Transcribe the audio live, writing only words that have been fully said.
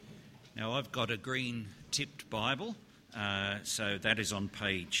Now, I've got a green tipped Bible, so that is on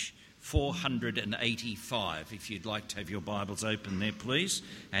page 485, if you'd like to have your Bibles open there, please.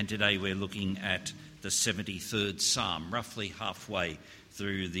 And today we're looking at the 73rd Psalm, roughly halfway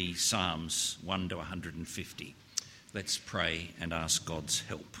through the Psalms 1 to 150. Let's pray and ask God's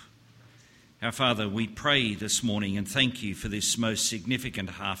help. Our Father, we pray this morning and thank you for this most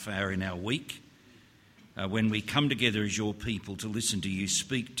significant half hour in our week, when we come together as your people to listen to you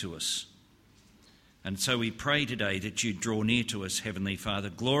speak to us. And so we pray today that you draw near to us, Heavenly Father.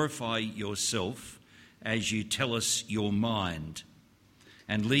 Glorify yourself as you tell us your mind,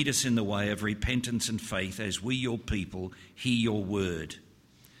 and lead us in the way of repentance and faith as we, your people, hear your word.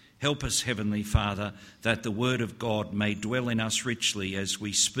 Help us, Heavenly Father, that the word of God may dwell in us richly as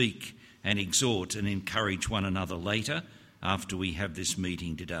we speak and exhort and encourage one another later after we have this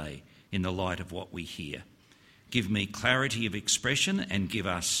meeting today, in the light of what we hear. Give me clarity of expression and give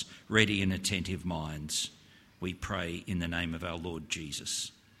us ready and attentive minds. We pray in the name of our Lord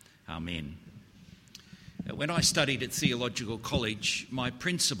Jesus. Amen. When I studied at theological college, my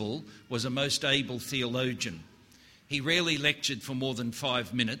principal was a most able theologian. He rarely lectured for more than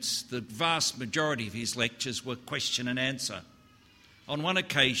 5 minutes. The vast majority of his lectures were question and answer. On one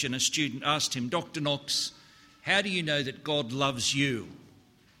occasion, a student asked him, "Dr. Knox, how do you know that God loves you?"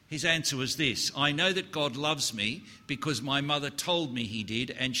 His answer was this: "I know that God loves me because my mother told me he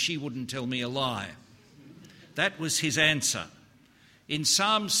did, and she wouldn't tell me a lie." That was his answer. In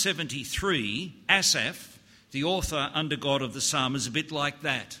Psalm 73, Asaph, the author under God of the psalm, is a bit like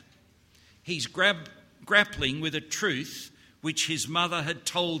that. He's grappling with a truth which his mother had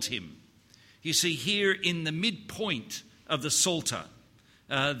told him. You see, here in the midpoint of the Psalter,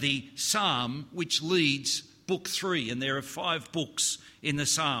 the psalm which leads Book 3, and there are 5 books in the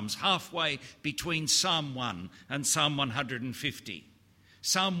Psalms, halfway between Psalm 1 and Psalm 150.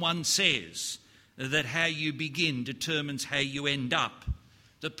 Psalm 1 says that how you begin determines how you end up.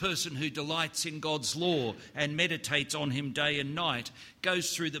 The person who delights in God's law and meditates on him day and night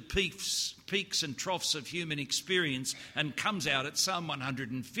goes through the peaks and troughs of human experience and comes out at Psalm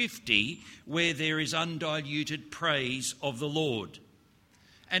 150, where there is undiluted praise of the Lord.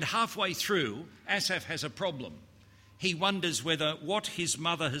 And halfway through, Asaph has a problem. He wonders whether what his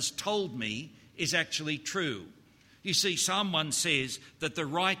mother has told me is actually true. You see, Psalm 1 says that the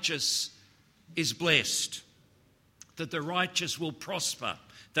righteous is blessed, that the righteous will prosper,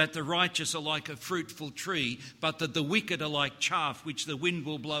 that the righteous are like a fruitful tree, but that the wicked are like chaff which the wind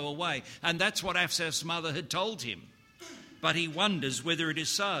will blow away. And that's what Asaph's mother had told him. But he wonders whether it is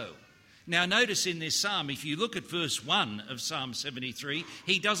so. Now notice in this psalm, if you look at verse 1 of Psalm 73,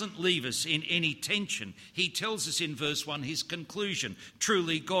 he doesn't leave us in any tension. He tells us in verse 1 his conclusion: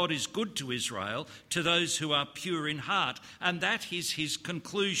 "Truly God is good to Israel, to those who are pure in heart." And that is his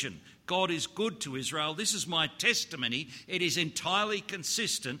conclusion. God is good to Israel. This is my testimony. It is entirely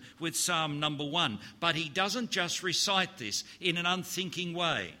consistent with Psalm number 1. But he doesn't just recite this in an unthinking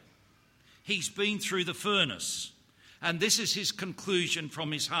way. He's been through the furnace. And this is his conclusion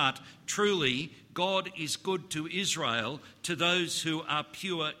from his heart: truly, God is good to Israel, to those who are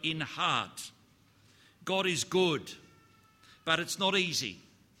pure in heart. God is good, but it's not easy.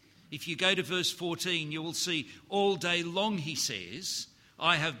 If you go to verse 14, you will see all day long he says,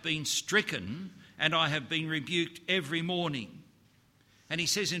 "I have been stricken and I have been rebuked every morning." And he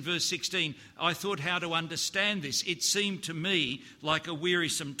says in verse 16, "I thought how to understand this. It seemed to me like a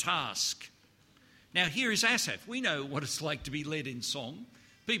wearisome task." Now here is Asaph. We know what it's like to be led in song.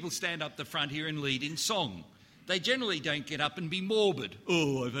 People stand up the front here and lead in song. They generally don't get up and be morbid.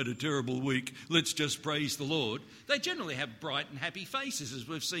 "Oh, I've had a terrible week. Let's just praise the Lord." They generally have bright and happy faces, as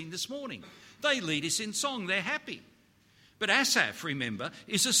we've seen this morning. They lead us in song. They're happy. But Asaph, remember,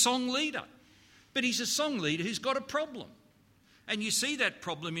 is a song leader. But he's a song leader who's got a problem. And you see that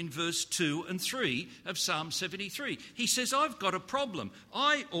problem in verse 2 and 3 of Psalm 73. He says, "I've got a problem.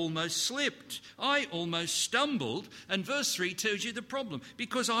 I almost slipped. I almost stumbled." And verse 3 tells you the problem.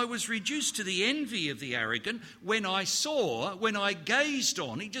 "Because I was reduced to the envy of the arrogant when I gazed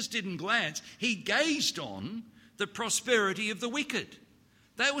on," he just didn't glance, he gazed on "the prosperity of the wicked."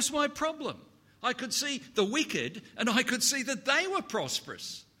 That was my problem. I could see the wicked and I could see that they were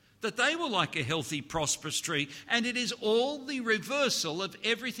prosperous, that they were like a healthy, prosperous tree. And it is all the reversal of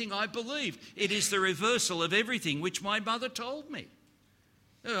everything I believed. It is the reversal of everything which my mother told me.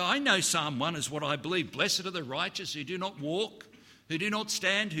 I know Psalm 1 is what I believe. "Blessed are the righteous who do not walk, who do not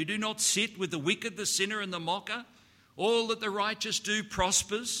stand, who do not sit with the wicked, the sinner and the mocker. All that the righteous do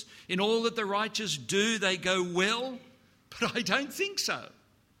prospers. In all that the righteous do, they go well." But I don't think so.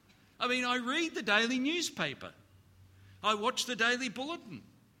 I mean, I read the daily newspaper. I watch the daily bulletin.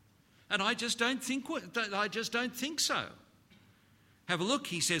 And I just don't think so. Have a look.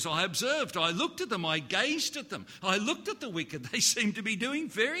 He says, I observed, I looked at them, I gazed at them. I looked at the wicked. They seem to be doing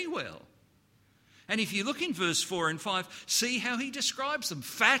very well. And if you look in verse 4 and 5, see how he describes them.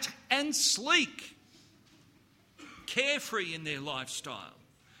 Fat and sleek. Carefree in their lifestyle.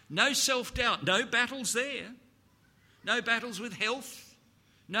 No self-doubt. No battles there. No battles with health.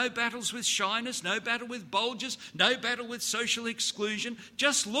 No battles with shyness. No battle with bulges. No battle with social exclusion.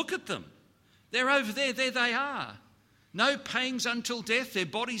 Just look at them. They're over there. There they are. No pangs until death. Their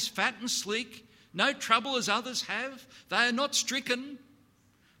bodies fat and sleek. No trouble as others have. They are not stricken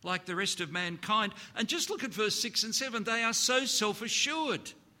like the rest of mankind. And just look at verse 6 and 7. They are so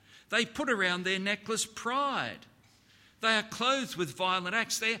self-assured. They put around their necklace pride. They are clothed with violent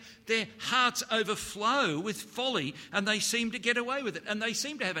acts. Their hearts overflow with folly, and they seem to get away with it. And they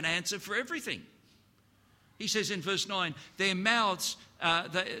seem to have an answer for everything. He says in verse 9, their mouths,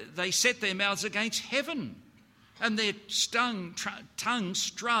 they set their mouths against heaven, and their tongue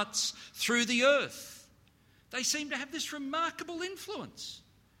struts through the earth. They seem to have this remarkable influence.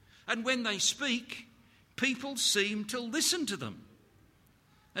 And when they speak, people seem to listen to them.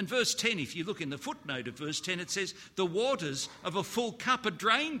 And verse 10, if you look in the footnote of verse 10, it says, the waters of a full cup are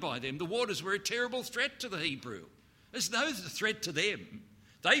drained by them. The waters were a terrible threat to the Hebrew. There's no threat to them.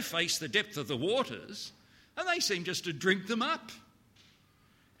 They face the depth of the waters, and they seem just to drink them up.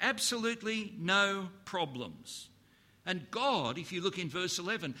 Absolutely no problems. And God, if you look in verse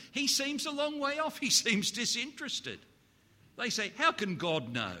 11, he seems a long way off. He seems disinterested. They say, how can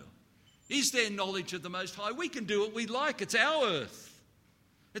God know? Is there knowledge of the Most High? We can do what we like. It's our earth.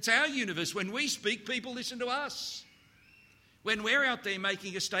 It's our universe. When we speak, people listen to us. When we're out there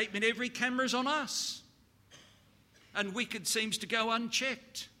making a statement, every camera's on us. And wicked seems to go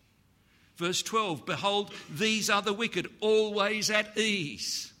unchecked. Verse 12, behold, these are the wicked, always at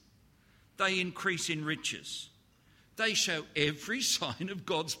ease. They increase in riches. They show every sign of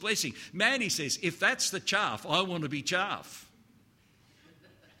God's blessing. Man, he says, if that's the chaff, I want to be chaff.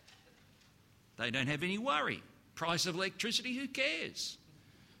 They don't have any worry. Price of electricity, who cares?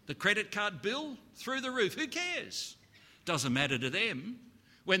 The credit card bill, through the roof, who cares? Doesn't matter to them.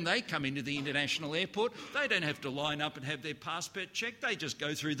 When they come into the international airport, they don't have to line up and have their passport checked. They just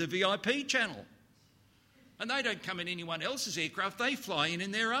go through the VIP channel. And they don't come in anyone else's aircraft. They fly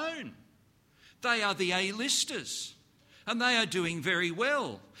in their own. They are the A-listers. And they are doing very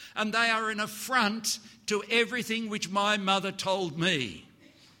well. And they are an affront to everything which my mother told me.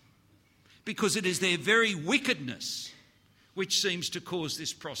 Because it is their very wickedness which seems to cause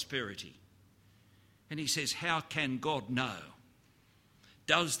this prosperity. And he says, how can God know?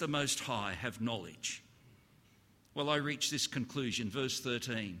 Does the Most High have knowledge? Well, I reach this conclusion, verse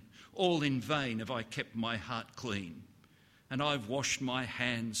 13. All in vain have I kept my heart clean, and I've washed my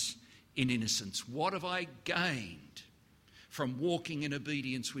hands in innocence. What have I gained from walking in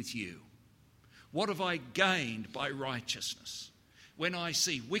obedience with you? What have I gained by righteousness when I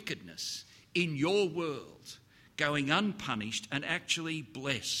see wickedness in your world going unpunished and actually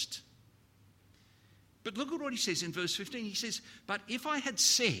blessed? But look at what he says in verse 15. He says, but if I had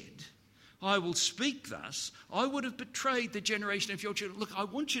said, I will speak thus, I would have betrayed the generation of your children. Look, I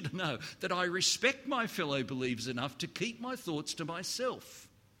want you to know that I respect my fellow believers enough to keep my thoughts to myself.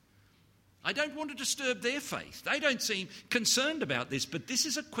 I don't want to disturb their faith. They don't seem concerned about this, but this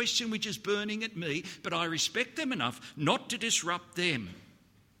is a question which is burning at me, but I respect them enough not to disrupt them.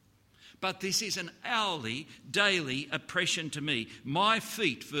 But this is an hourly, daily oppression to me. My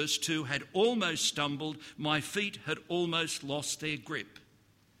feet, verse 2, had almost stumbled. My feet had almost lost their grip.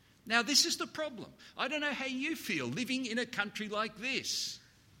 Now, this is the problem. I don't know how you feel living in a country like this,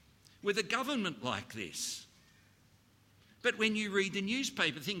 with a government like this. But when you read the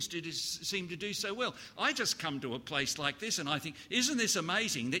newspaper, things seem to do so well. I just come to a place like this and I think, isn't this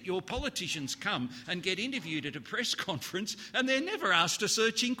amazing that your politicians come and get interviewed at a press conference and they're never asked a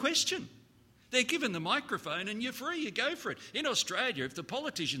searching question? They're given the microphone and you're free, you go for it. In Australia, if the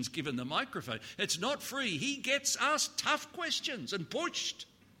politician's given the microphone, it's not free. He gets asked tough questions and pushed.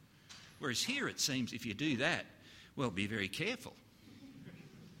 Whereas here it seems if you do that, well, be very careful.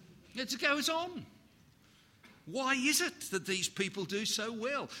 It goes on. Why is it that these people do so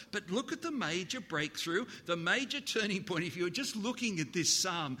well? But look at the major breakthrough, the major turning point. If you're just looking at this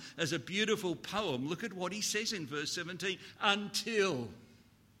psalm as a beautiful poem, look at what he says in verse 17. Until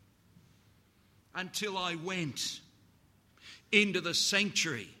I went into the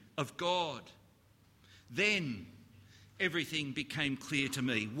sanctuary of God, then everything became clear to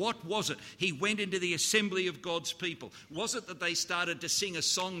me. What was it? He went into the assembly of God's people. Was it that they started to sing a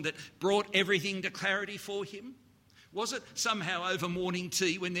song that brought everything to clarity for him? Was it somehow over morning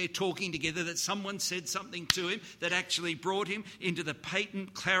tea when they're talking together that someone said something to him that actually brought him into the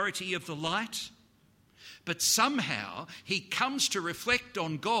patent clarity of the light? But somehow he comes to reflect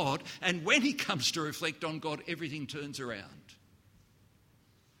on God, and when he comes to reflect on God, everything turns around.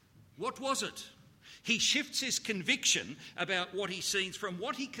 What was it? He shifts his conviction about what he sees from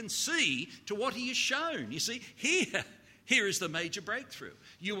what he can see to what he is shown. You see, here is the major breakthrough.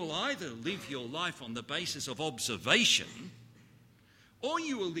 You will either live your life on the basis of observation, or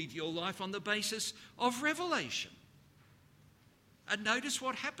you will live your life on the basis of revelation. And notice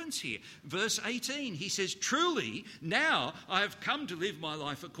what happens here. Verse 18, he says, truly, now I have come to live my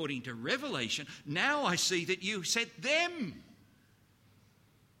life according to revelation. Now I see that you set them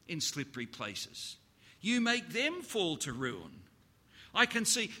in slippery places. You make them fall to ruin. I can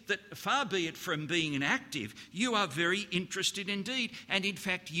see that far be it from being inactive, you are very interested indeed. And in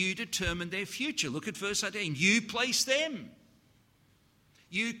fact, you determine their future. Look at verse 18. You place them.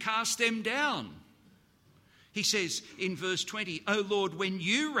 You cast them down. He says in verse 20, O Lord, when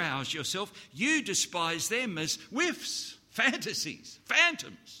you rouse yourself, you despise them as whiffs, fantasies,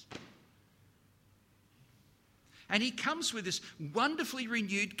 phantoms. And he comes with this wonderfully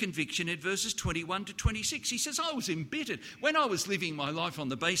renewed conviction in verses 21 to 26. He says, I was embittered. When I was living my life on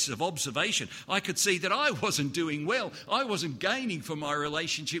the basis of observation, I could see that I wasn't doing well. I wasn't gaining from my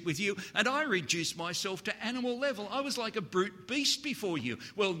relationship with you, and I reduced myself to animal level. I was like a brute beast before you.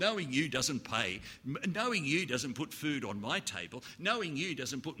 Well, knowing you doesn't pay, knowing you doesn't put food on my table, knowing you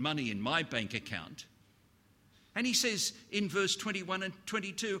doesn't put money in my bank account. And he says in verse 21 and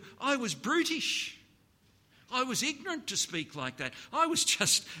 22, I was brutish. I was ignorant to speak like that. I was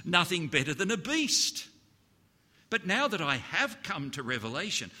just nothing better than a beast. But now that I have come to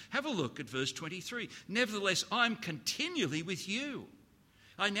revelation, have a look at verse 23. Nevertheless, I'm continually with you.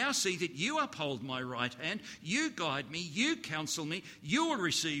 I now see that you uphold my right hand, you guide me, you counsel me, you will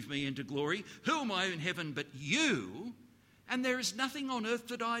receive me into glory. Who am I in heaven but you? And there is nothing on earth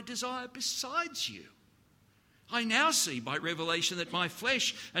that I desire besides you. I now see by revelation that my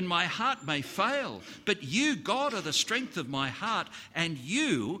flesh and my heart may fail, but you, God, are the strength of my heart, and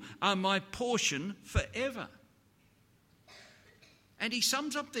you are my portion forever. And he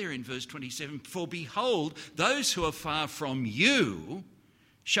sums up there in verse 27, for behold, those who are far from you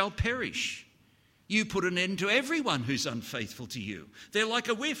shall perish. You put an end to everyone who's unfaithful to you. They're like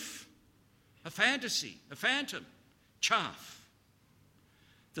a whiff, a fantasy, a phantom, chaff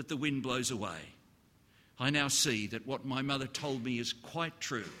that the wind blows away. I now see that what my mother told me is quite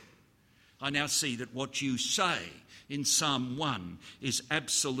true. I now see that what you say in Psalm 1 is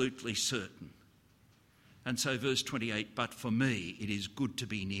absolutely certain. And so verse 28, but for me it is good to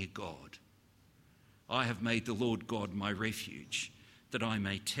be near God. I have made the Lord God my refuge, that I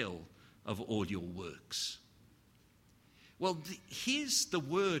may tell of all your works. Well, here's the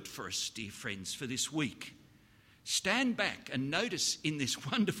word for us, dear friends, for this week. Stand back and notice in this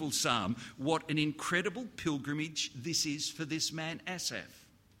wonderful psalm what an incredible pilgrimage this is for this man Asaph,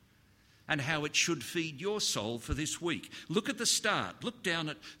 and how it should feed your soul for this week. Look at the start. Look down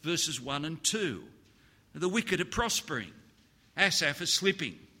at verses 1 and 2. The wicked are prospering. Asaph is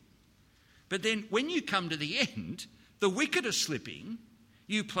slipping. But then when you come to the end, the wicked are slipping.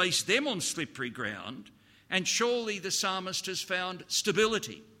 You place them on slippery ground, and surely the psalmist has found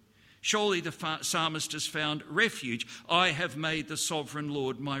stability. Surely the psalmist has found refuge. I have made the sovereign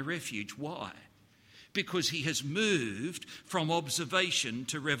Lord my refuge. Why? Because he has moved from observation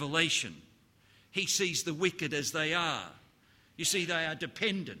to revelation. He sees the wicked as they are. You see, they are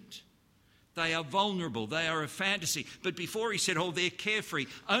dependent. They are vulnerable. They are a fantasy. But before he said, oh, they're carefree,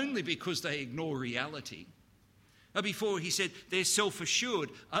 only because they ignore reality. Before he said they're self-assured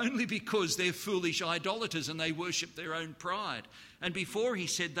only because they're foolish idolaters and they worship their own pride. And before he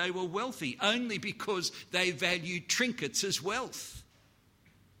said they were wealthy only because they value trinkets as wealth.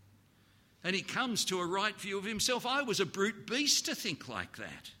 And he comes to a right view of himself. I was a brute beast to think like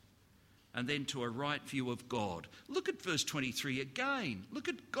that. And then to a right view of God. Look at verse 23 again. Look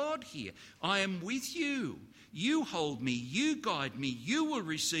at God here. I am with you. You hold me, you guide me, you will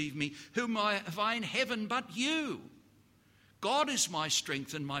receive me. Whom have I in heaven but you? God is my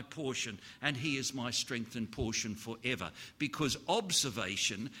strength and my portion, and he is my strength and portion forever, because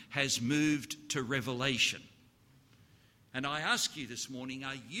observation has moved to revelation. And I ask you this morning,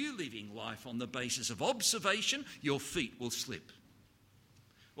 are you living life on the basis of observation? Your feet will slip.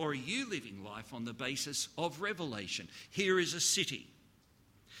 Or are you living life on the basis of revelation? Here is a city.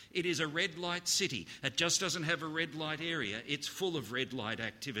 It is a red light city. It just doesn't have a red light area. It's full of red light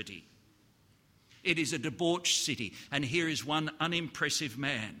activity. It is a debauched city. And here is one unimpressive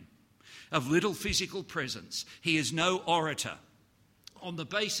man. of little physical presence. He is no orator. On the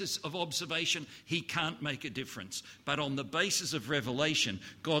basis of observation, he can't make a difference. But on the basis of revelation,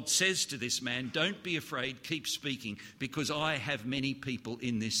 God says to this man, don't be afraid, keep speaking, because I have many people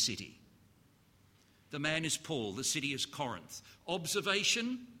in this city. The man is Paul, the city is Corinth.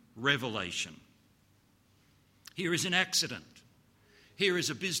 Observation, revelation. Here is an accident. Here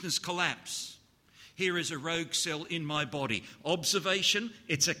is a business collapse. Here is a rogue cell in my body. Observation,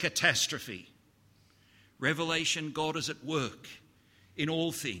 it's a catastrophe. Revelation, God is at work in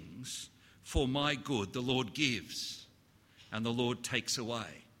all things for my good. The Lord gives and the Lord takes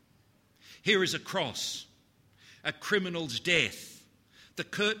away. Here is a cross, a criminal's death, the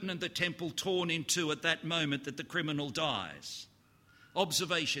curtain of the temple torn in two at that moment that the criminal dies.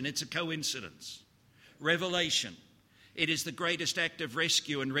 Observation, it's a coincidence. Revelation, it is the greatest act of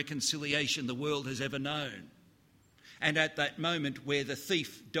rescue and reconciliation the world has ever known. And at that moment where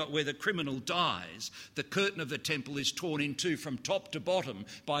the criminal dies, the curtain of the temple is torn in two from top to bottom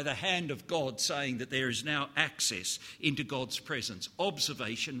by the hand of God, saying that there is now access into God's presence.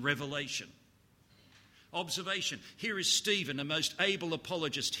 Observation, revelation. Observation. Here is Stephen, a most able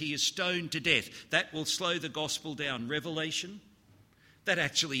apologist. He is stoned to death. That will slow the gospel down. Revelation. That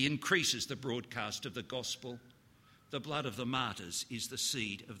actually increases the broadcast of the gospel. The blood of the martyrs is the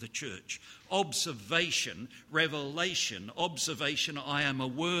seed of the church. Observation, revelation, observation. I am a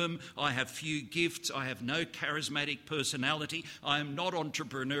worm. I have few gifts. I have no charismatic personality. I am not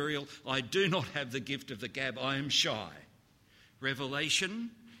entrepreneurial. I do not have the gift of the gab. I am shy.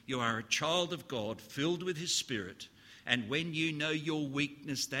 Revelation, you are a child of God filled with his Spirit. And when you know your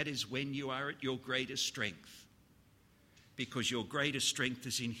weakness, that is when you are at your greatest strength. Because your greatest strength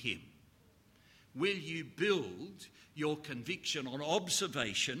is in him. Will you build your conviction on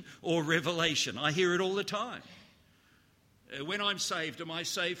observation or revelation? I hear it all the time. When I'm saved, am I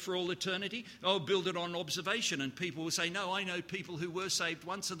saved for all eternity? I'll build it on observation. And people will say, no, I know people who were saved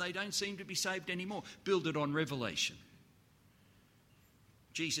once and they don't seem to be saved anymore. Build it on revelation.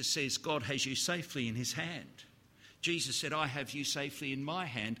 Jesus says God has you safely in his hand. Jesus said, I have you safely in my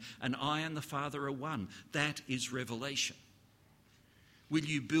hand, and I and the Father are one. That is revelation. Will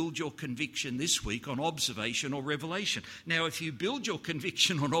you build your conviction this week on observation or revelation? Now, if you build your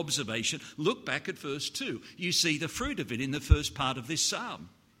conviction on observation, look back at verse 2. You see the fruit of it in the first part of this psalm.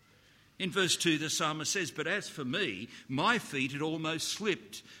 In verse 2, the psalmist says, but as for me, my feet had almost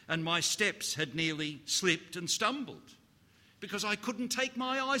slipped, and my steps had nearly slipped and stumbled, because I couldn't take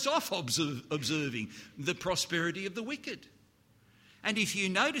my eyes off observing the prosperity of the wicked. And if you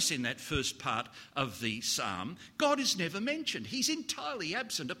notice in that first part of the psalm, God is never mentioned. He's entirely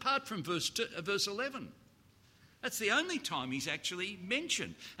absent, apart from verse 11. That's the only time he's actually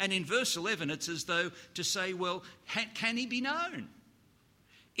mentioned. And in verse 11, it's as though to say, well, can he be known?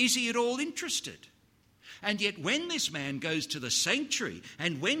 Is he at all interested? And yet when this man goes to the sanctuary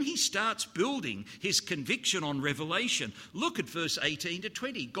and when he starts building his conviction on revelation, look at verse 18 to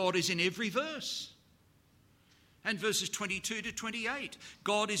 20. God is in every verse. And verses 22 to 28,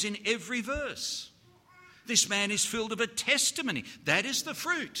 God is in every verse. This man is filled of a testimony. That is the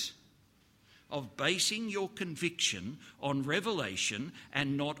fruit of basing your conviction on revelation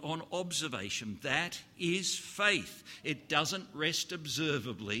and not on observation. That is faith. It doesn't rest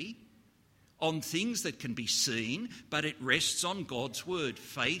observably on things that can be seen, but it rests on God's word.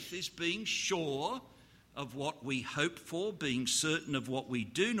 Faith is being sure of what we hope for, being certain of what we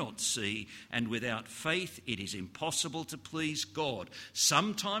do not see, and without faith it is impossible to please God.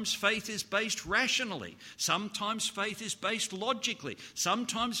 Sometimes faith is based rationally, sometimes faith is based logically,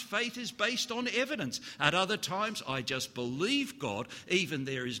 sometimes faith is based on evidence. At other times I just believe God, even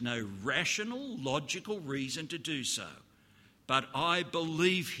there is no rational, logical reason to do so. But I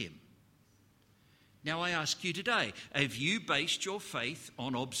believe him. Now I ask you today, have you based your faith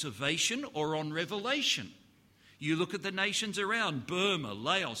on observation or on revelation? You look at the nations around, Burma,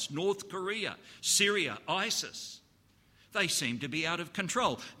 Laos, North Korea, Syria, ISIS. They seem to be out of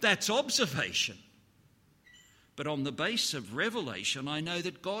control. That's observation. But on the base of revelation, I know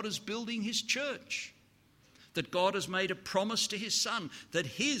that God is building his church, that God has made a promise to his Son, that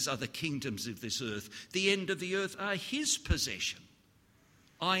his are the kingdoms of this earth, the end of the earth are his possession.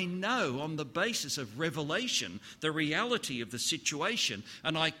 I know on the basis of revelation the reality of the situation,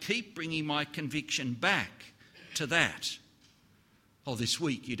 and I keep bringing my conviction back to that. Oh, this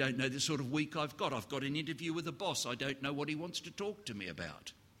week, you don't know the sort of week I've got. I've got an interview with a boss. I don't know what he wants to talk to me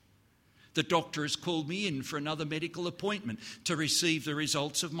about. The doctor has called me in for another medical appointment to receive the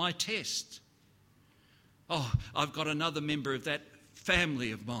results of my test. Oh, I've got another member of that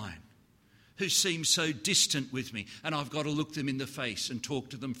family of mine who seem so distant with me, and I've got to look them in the face and talk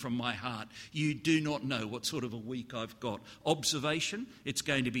to them from my heart. You do not know what sort of a week I've got. Observation, it's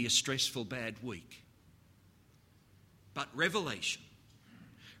going to be a stressful, bad week. But revelation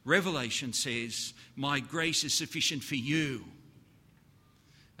says, my grace is sufficient for you.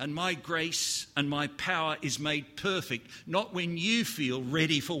 And my grace and my power is made perfect, not when you feel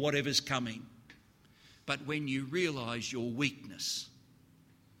ready for whatever's coming, but when you realise your weakness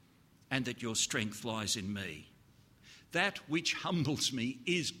and that your strength lies in me. That which humbles me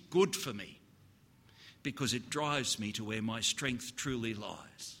is good for me because it drives me to where my strength truly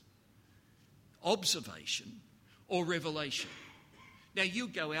lies. Observation or revelation. Now, you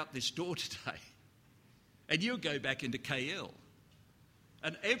go out this door today and you'll go back into KL.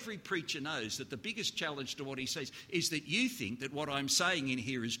 And every preacher knows that the biggest challenge to what he says is that you think that what I'm saying in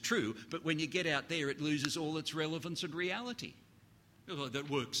here is true, but when you get out there, it loses all its relevance and reality. That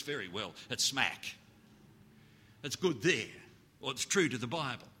works very well at SMAC. It's good there, or it's true to the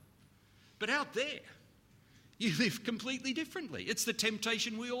Bible. But out there, you live completely differently. It's the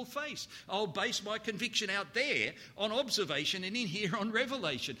temptation we all face. I'll base my conviction out there on observation and in here on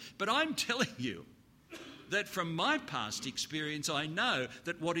revelation. But I'm telling you that from my past experience, I know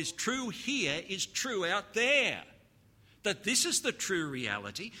that what is true here is true out there. That this is the true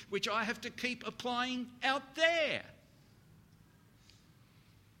reality which I have to keep applying out there.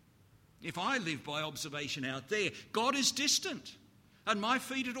 If I live by observation out there, God is distant and my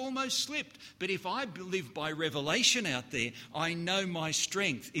feet had almost slipped. But if I live by revelation out there, I know my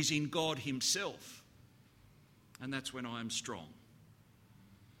strength is in God himself. And that's when I am strong.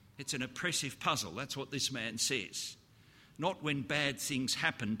 It's an oppressive puzzle. That's what this man says. Not when bad things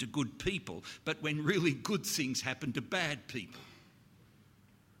happen to good people, but when really good things happen to bad people.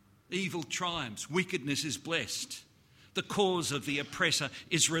 Evil triumphs. Wickedness is blessed. The cause of the oppressor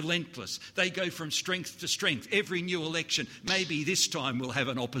is relentless. They go from strength to strength. Every new election, maybe this time we'll have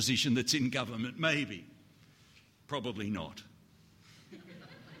an opposition that's in government. Maybe. Probably not.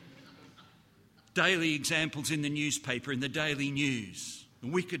 Daily examples in the newspaper, in the daily news.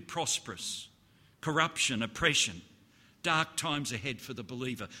 Wicked, prosperous, corruption, oppression, dark times ahead for the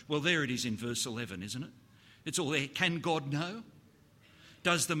believer. Well, there it is in verse 11, isn't it? It's all there. Can God know?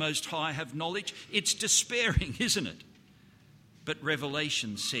 Does the Most High have knowledge? It's despairing, isn't it? But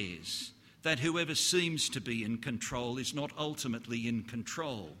Revelation says that whoever seems to be in control is not ultimately in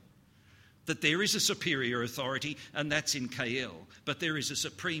control. That there is a superior authority, and that's in KL, but there is a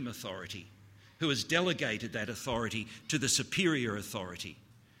supreme authority who has delegated that authority to the superior authority.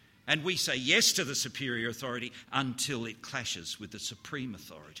 And we say yes to the superior authority until it clashes with the supreme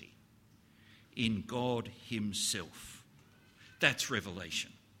authority in God himself. That's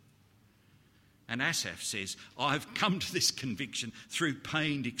revelation. And Asaph says, I've come to this conviction through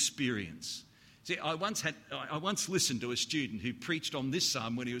pained experience. See, I once listened to a student who preached on this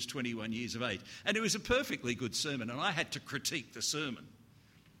psalm when he was 21 years of age, and it was a perfectly good sermon, and I had to critique the sermon.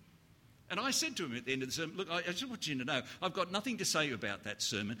 And I said to him at the end of the sermon, look, I just want you to know, I've got nothing to say about that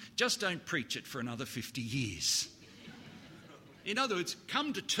sermon. Just don't preach it for another 50 years. In other words,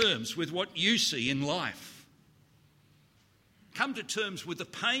 come to terms with what you see in life. Come to terms with the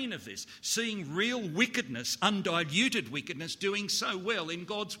pain of this, seeing real wickedness, undiluted wickedness, doing so well in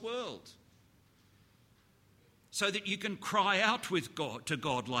God's world. So that you can cry out to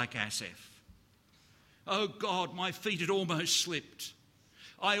God like Asaph. Oh God, my feet had almost slipped.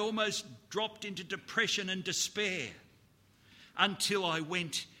 I almost dropped into depression and despair until I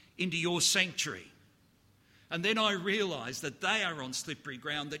went into your sanctuary. And then I realised that they are on slippery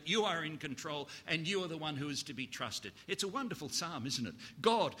ground, that you are in control and you are the one who is to be trusted. It's a wonderful psalm, isn't it?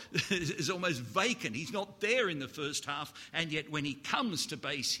 God is almost vacant. He's not there in the first half. And yet when he comes to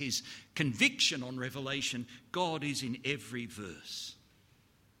base his conviction on revelation, God is in every verse.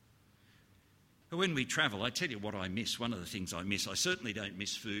 When we travel, I tell you what I miss. One of the things I miss, I certainly don't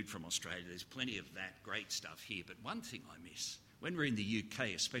miss food from Australia. There's plenty of that great stuff here. But one thing I miss, when we're in the UK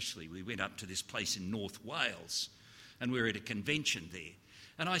especially, we went up to this place in North Wales and we were at a convention there.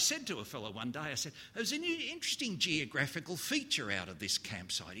 And I said to a fellow one day, I said, there's an interesting geographical feature out of this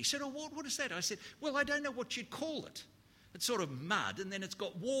campsite. He said, oh, what is that? I said, well, I don't know what you'd call it. It's sort of mud and then it's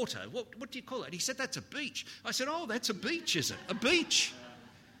got water. What do you call it? He said, that's a beach. I said, oh, that's a beach, is it? A beach.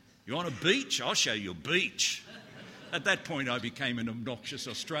 You want a beach? I'll show you a beach. At that point, I became an obnoxious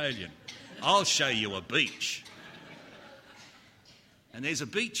Australian. I'll show you a beach. And there's a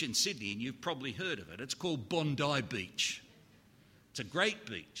beach in Sydney, and you've probably heard of it. It's called Bondi Beach. It's a great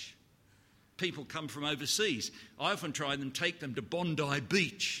beach. People come from overseas. I often try and take them to Bondi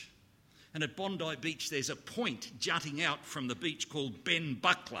Beach. And at Bondi Beach, there's a point jutting out from the beach called Ben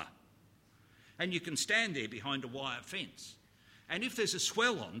Buckler. and you can stand there behind a wire fence. And if there's a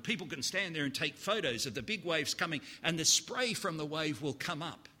swell on, people can stand there and take photos of the big waves coming, and the spray from the wave will come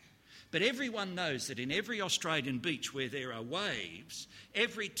up. But everyone knows that in every Australian beach where there are waves,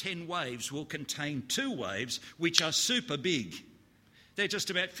 every 10 waves will contain 2 waves which are super big. They're just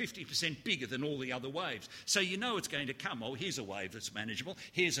about 50% bigger than all the other waves. So you know it's going to come. Oh, here's a wave that's manageable.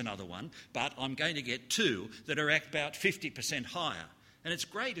 Here's another one. But I'm going to get 2 that are about 50% higher. And it's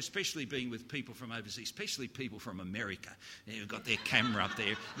great, especially being with people from overseas, especially people from America. They've got their camera up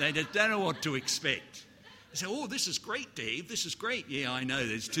there. They don't know what to expect. They say, oh, this is great, Dave. This is great. Yeah, I know.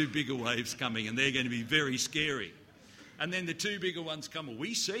 There's 2 bigger waves coming and they're going to be very scary. And then the 2 bigger ones come. Are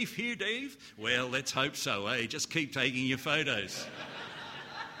we safe here, Dave? Well, let's hope so, eh? Just keep taking your photos.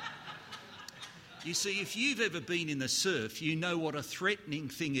 You see, if you've ever been in the surf, you know what a threatening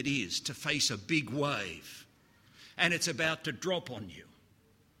thing it is to face a big wave and it's about to drop on you.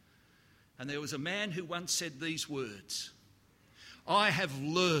 And there was a man who once said these words, I have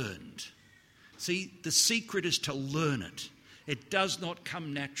learned. See, the secret is to learn it. It does not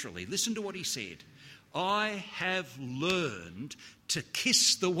come naturally. Listen to what he said. I have learned to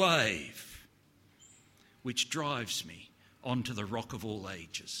kiss the wave which drives me onto the rock of all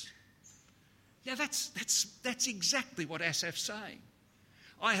ages. Now that's exactly what Asap's saying.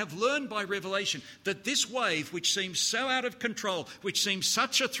 I have learned by revelation that this wave, which seems so out of control, which seems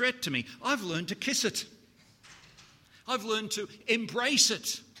such a threat to me, I've learned to kiss it. I've learned to embrace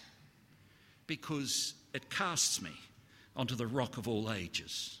it because it casts me onto the rock of all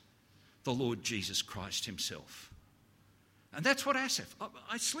ages, the Lord Jesus Christ himself. And that's what Asaph,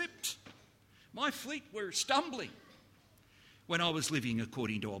 I slipped. My feet were stumbling when I was living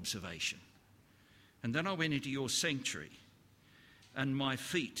according to observation. And then I went into your sanctuary and my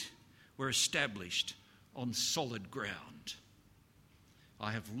feet were established on solid ground.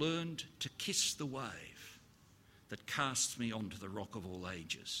 I have learned to kiss the wave that casts me onto the rock of all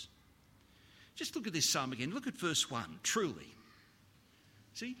ages. Just look at this psalm again. Look at verse 1. Truly.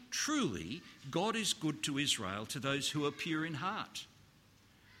 See, truly God is good to Israel, to those who are pure in heart.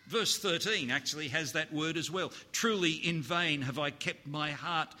 Verse 13 actually has that word as well. Truly in vain have I kept my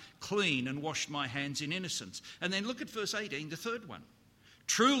heart clean and washed my hands in innocence. And then look at verse 18, the third one.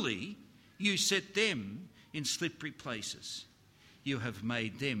 Truly you set them in slippery places. You have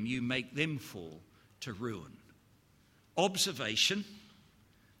made them, you make them fall to ruin. Observation,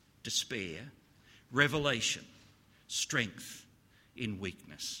 despair, revelation, strength in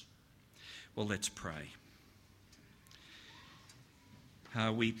weakness. Well, let's pray.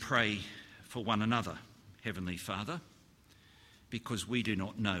 We pray for one another, Heavenly Father, because we do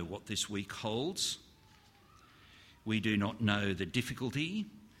not know what this week holds. We do not know the difficulty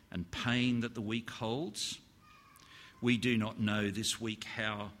and pain that the week holds. We do not know this week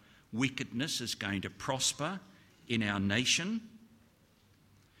how wickedness is going to prosper in our nation.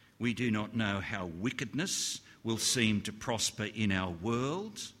 We do not know how wickedness will seem to prosper in our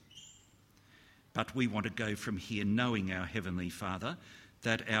world. But we want to go from here knowing, our Heavenly Father,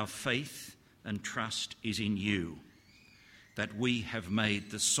 that our faith and trust is in you, that we have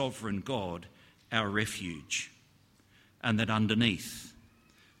made the sovereign God our refuge, and that underneath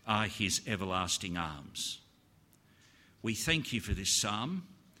are his everlasting arms. We thank you for this psalm.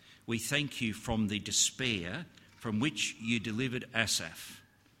 We thank you from the despair from which you delivered Asaph,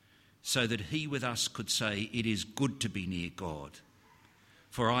 so that he with us could say, it is good to be near God,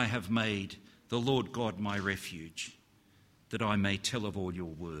 for I have made the Lord God my refuge, that I may tell of all your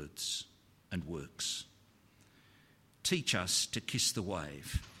words and works. Teach us to kiss the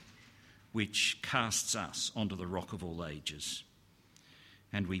wave which casts us onto the rock of all ages.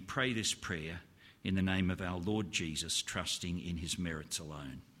 And we pray this prayer in the name of our Lord Jesus, trusting in his merits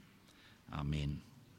alone. Amen.